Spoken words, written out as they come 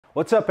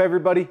What's up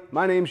everybody?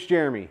 My name's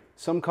Jeremy.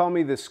 Some call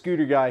me the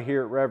scooter guy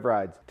here at Rev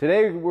Rides.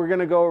 Today we're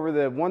gonna go over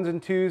the ones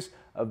and twos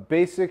of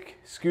basic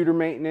scooter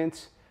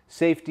maintenance,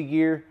 safety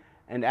gear,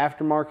 and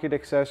aftermarket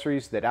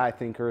accessories that I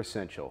think are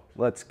essential.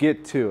 Let's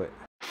get to it.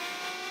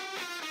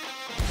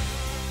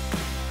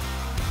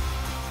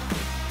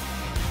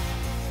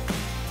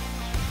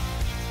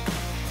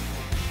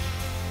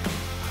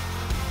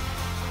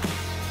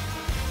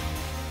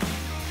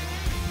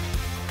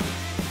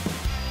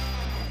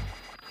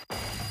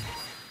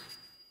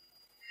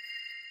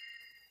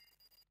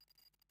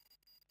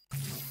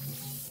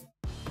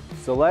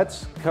 So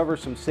let's cover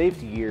some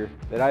safety gear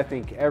that I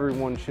think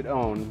everyone should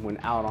own when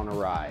out on a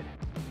ride.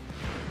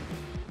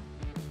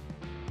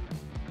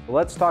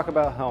 Let's talk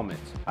about helmets.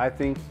 I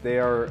think they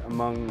are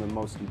among the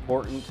most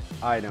important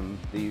item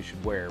that you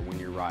should wear when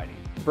you're riding.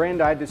 The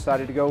brand I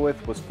decided to go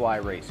with was Fly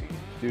Racing.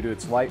 Due to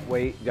its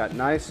lightweight, got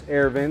nice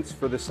air vents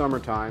for the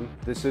summertime.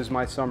 This is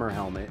my summer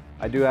helmet.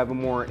 I do have a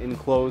more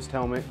enclosed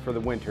helmet for the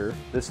winter.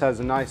 This has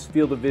a nice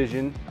field of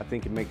vision. I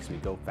think it makes me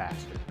go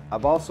faster.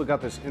 I've also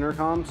got this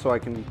intercom so I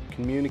can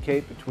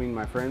communicate between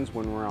my friends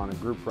when we're on a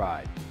group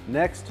ride.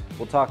 Next,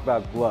 we'll talk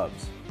about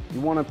gloves. You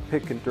want to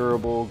pick a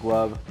durable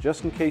glove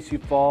just in case you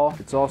fall.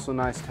 It's also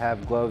nice to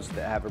have gloves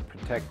that have a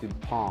protected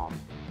palm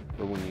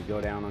for when you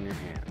go down on your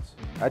hands.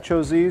 I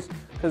chose these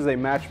because they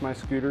match my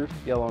scooter,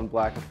 yellow and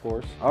black of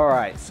course.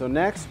 Alright, so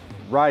next,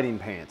 riding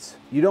pants.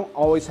 You don't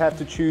always have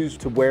to choose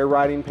to wear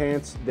riding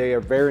pants. They are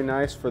very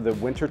nice for the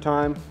winter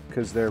time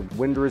because they're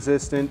wind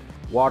resistant,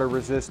 water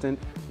resistant,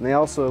 and they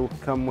also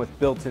come with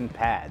built-in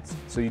pads.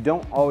 So you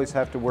don't always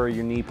have to wear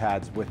your knee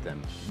pads with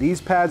them.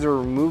 These pads are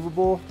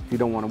removable if you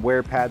don't want to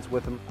wear pads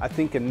with them. I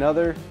think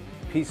another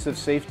piece of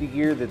safety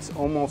gear that's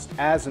almost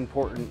as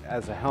important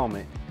as a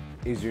helmet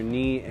is your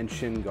knee and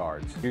shin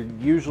guards. You're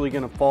usually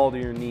going to fall to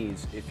your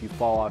knees if you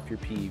fall off your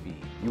PEV.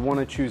 You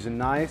want to choose a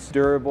nice,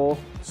 durable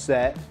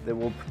set that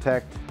will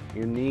protect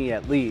your knee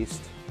at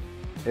least,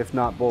 if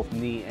not both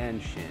knee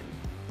and shin.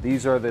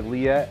 These are the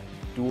Liet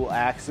dual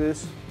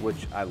axis,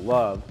 which I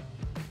love,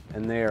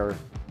 and they are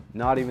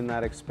not even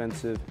that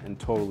expensive and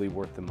totally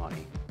worth the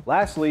money.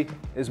 Lastly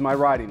is my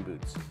riding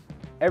boots.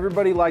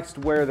 Everybody likes to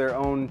wear their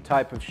own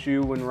type of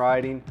shoe when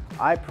riding.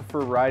 I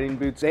prefer riding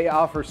boots. They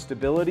offer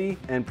stability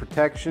and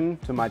protection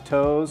to my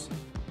toes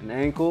and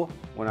ankle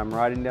when I'm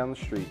riding down the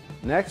street.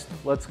 Next,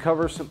 let's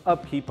cover some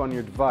upkeep on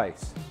your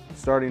device,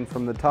 starting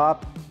from the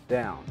top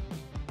down.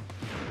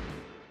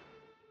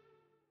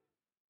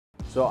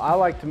 So I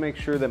like to make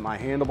sure that my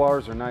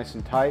handlebars are nice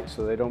and tight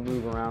so they don't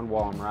move around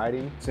while I'm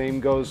riding. Same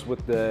goes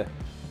with the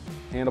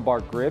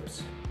handlebar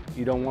grips.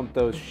 You don't want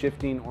those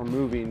shifting or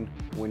moving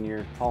when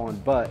you're hauling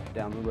butt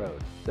down the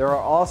road. There are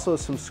also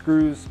some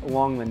screws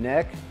along the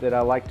neck that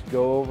I like to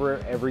go over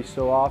every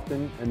so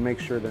often and make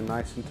sure they're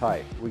nice and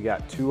tight. We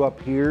got two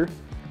up here,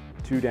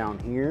 two down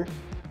here.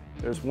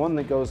 There's one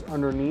that goes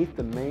underneath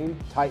the main,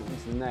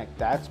 tightens the neck.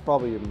 That's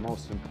probably your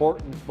most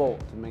important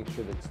bolt to make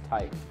sure that it's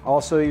tight.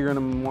 Also, you're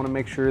gonna wanna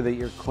make sure that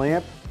your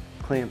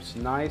clamps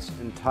nice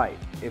and tight.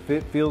 If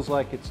it feels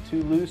like it's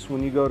too loose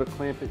when you go to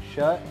clamp it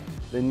shut,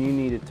 then you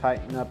need to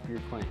tighten up your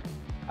clamp.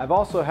 I've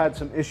also had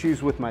some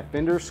issues with my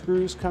fender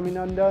screws coming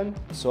undone,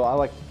 so I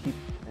like to keep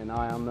an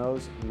eye on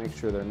those and make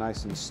sure they're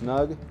nice and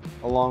snug,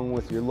 along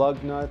with your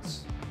lug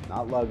nuts.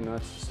 Not lug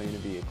nuts, this ain't a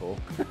vehicle.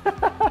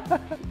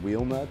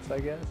 Wheel nuts, I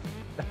guess.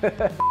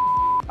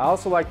 I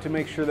also like to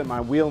make sure that my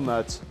wheel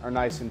nuts are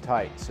nice and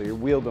tight so your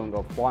wheel don't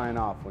go flying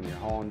off when you're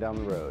hauling down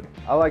the road.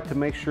 I like to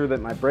make sure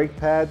that my brake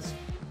pads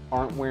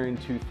aren't wearing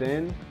too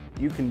thin.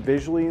 You can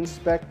visually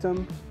inspect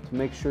them to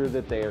make sure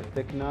that they are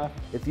thick enough.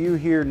 If you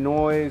hear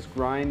noise,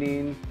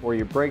 grinding, or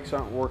your brakes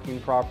aren't working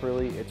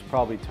properly, it's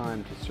probably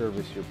time to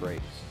service your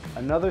brakes.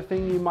 Another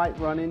thing you might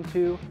run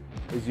into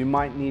is you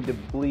might need to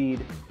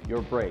bleed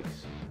your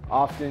brakes.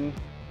 Often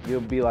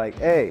you'll be like,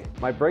 hey,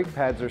 my brake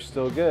pads are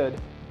still good,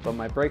 but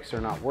my brakes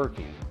are not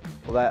working.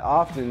 Well, that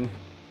often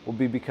will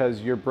be because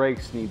your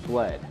brakes need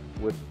bled.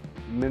 With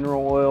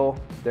mineral oil,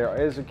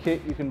 there is a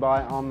kit you can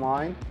buy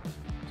online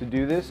to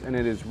do this, and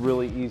it is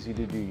really easy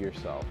to do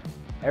yourself.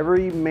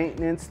 Every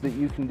maintenance that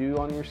you can do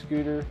on your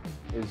scooter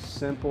is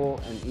simple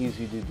and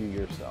easy to do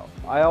yourself.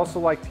 I also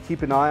like to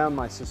keep an eye on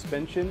my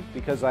suspension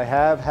because I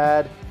have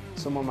had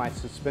some of my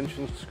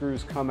suspension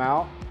screws come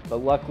out, but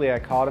luckily I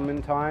caught them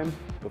in time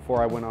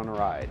before I went on a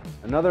ride.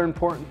 Another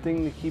important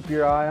thing to keep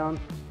your eye on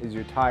is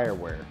your tire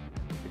wear.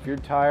 If your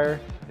tire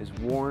is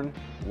worn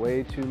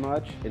way too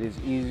much, it is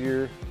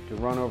easier to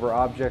run over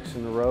objects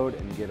in the road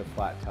and get a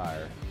flat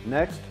tire.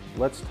 Next,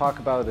 let's talk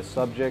about a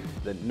subject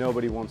that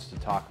nobody wants to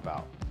talk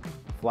about: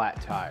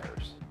 flat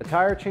tires. A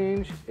tire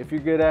change, if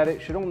you're good at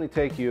it, should only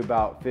take you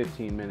about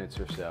 15 minutes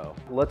or so.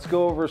 Let's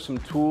go over some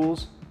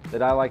tools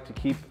that I like to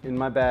keep in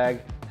my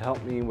bag to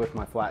help me with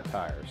my flat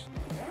tires.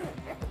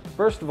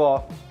 First of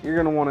all, you're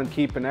going to want to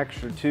keep an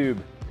extra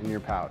tube in your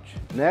pouch.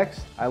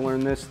 Next, I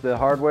learned this the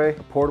hard way,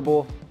 a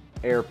portable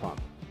air pump.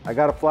 I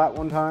got a flat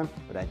one time,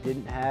 but I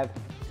didn't have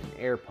an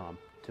air pump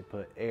to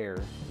put air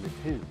in the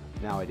tube.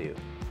 Now I do.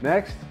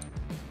 Next,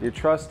 your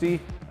trusty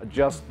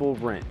adjustable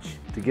wrench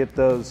to get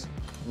those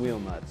wheel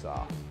nuts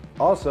off.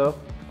 Also,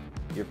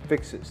 your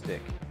fix-it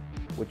stick,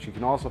 which you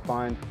can also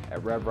find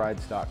at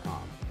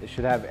revrides.com. It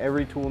should have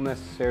every tool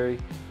necessary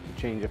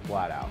to change a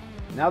flat out.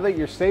 Now that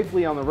you're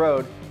safely on the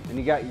road and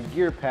you got your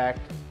gear packed,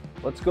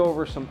 let's go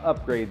over some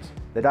upgrades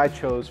that I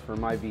chose for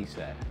my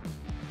V-set.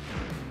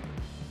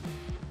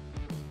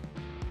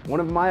 One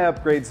of my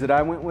upgrades that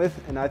I went with,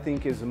 and I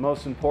think is the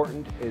most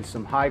important, is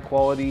some high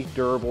quality,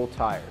 durable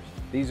tires.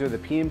 These are the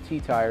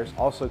PMT tires,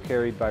 also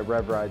carried by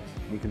RevRides.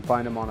 You can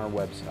find them on our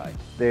website.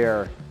 They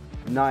are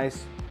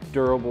nice,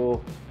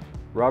 durable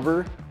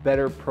rubber,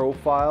 better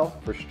profile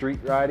for street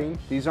riding.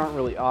 These aren't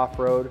really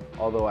off-road,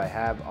 although I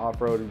have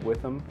off-roaded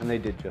with them, and they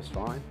did just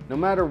fine. No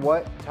matter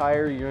what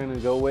tire you're gonna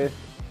go with,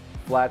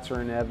 flats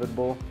are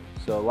inevitable.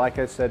 So like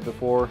I said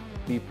before,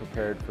 be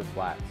prepared for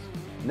flats.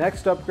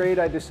 Next upgrade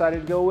I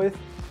decided to go with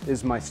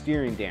is my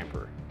steering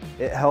damper.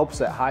 It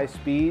helps at high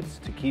speeds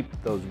to keep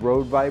those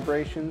road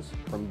vibrations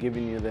from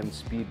giving you them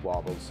speed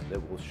wobbles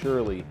that will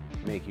surely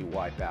make you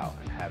wipe out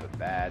and have a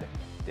bad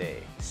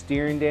day.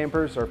 Steering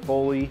dampers are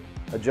fully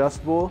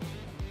adjustable.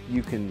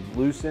 You can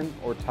loosen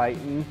or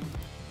tighten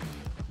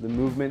the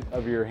movement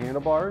of your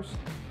handlebars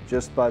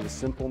just by the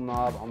simple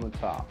knob on the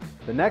top.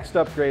 The next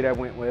upgrade I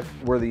went with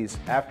were these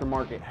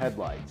aftermarket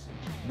headlights.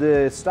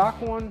 The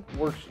stock one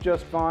works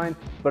just fine,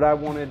 but I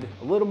wanted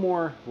a little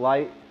more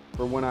light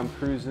for when I'm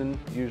cruising,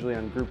 usually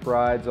on group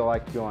rides. I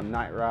like to go on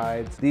night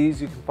rides.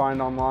 These you can find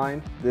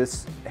online.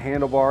 This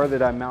handlebar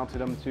that I mounted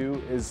them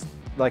to is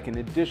like an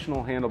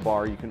additional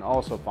handlebar you can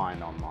also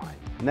find online.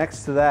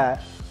 Next to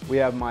that, we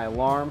have my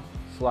alarm /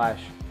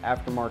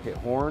 aftermarket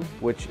horn,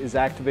 which is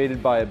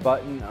activated by a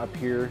button up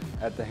here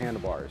at the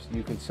handlebars.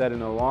 You can set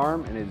an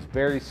alarm and it's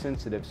very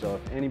sensitive, so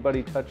if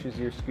anybody touches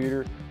your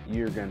scooter,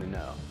 you're gonna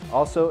know.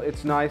 Also,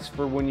 it's nice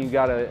for when you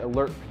gotta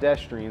alert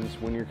pedestrians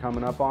when you're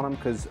coming up on them,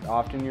 because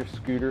often your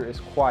scooter is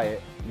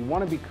quiet. You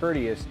wanna be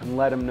courteous and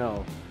let them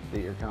know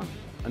that you're coming.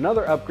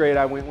 Another upgrade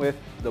I went with,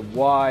 the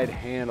wide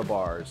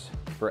handlebars.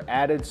 For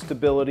added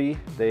stability,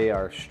 they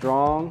are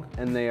strong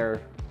and they are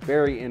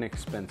very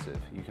inexpensive.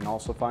 You can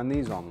also find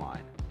these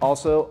online.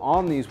 Also,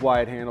 on these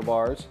wide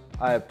handlebars,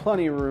 I have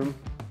plenty of room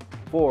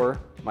for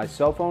my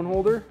cell phone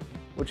holder,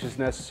 which is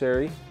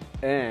necessary,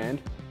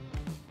 and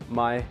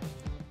my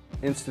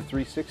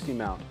Insta360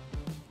 mount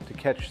to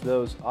catch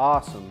those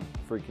awesome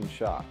freaking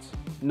shots.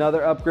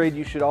 Another upgrade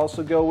you should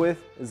also go with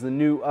is the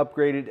new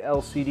upgraded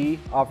LCD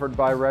offered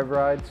by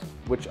RevRides,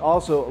 which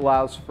also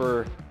allows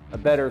for a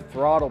better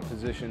throttle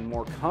position,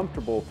 more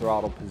comfortable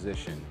throttle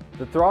position.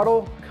 The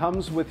throttle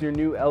comes with your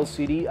new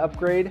LCD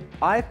upgrade.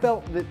 I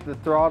felt that the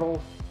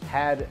throttle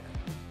had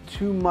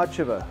too much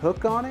of a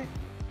hook on it,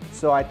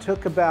 so I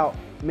took about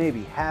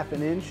maybe ½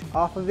 an inch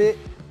off of it,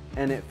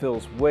 and it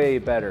feels way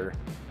better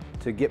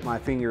to get my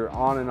finger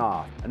on and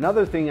off.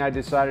 Another thing I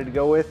decided to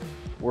go with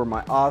were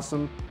my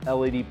awesome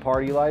LED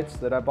party lights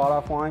that I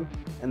bought offline,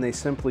 and they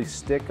simply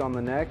stick on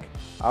the neck.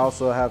 I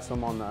also have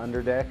some on the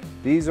underdeck.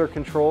 These are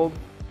controlled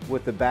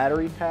with the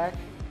battery pack,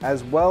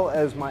 as well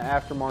as my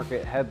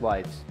aftermarket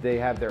headlights. They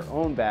have their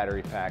own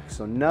battery pack,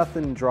 so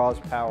nothing draws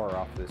power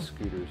off this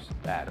scooter's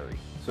battery.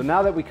 So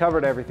now that we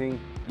covered everything,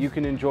 you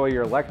can enjoy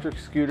your electric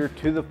scooter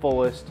to the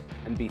fullest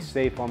and be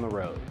safe on the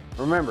road.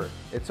 Remember,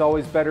 it's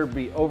always better to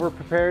be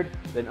over-prepared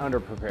than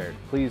under-prepared.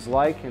 Please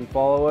like and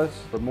follow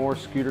us for more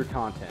scooter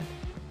content.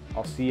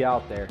 I'll see you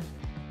out there.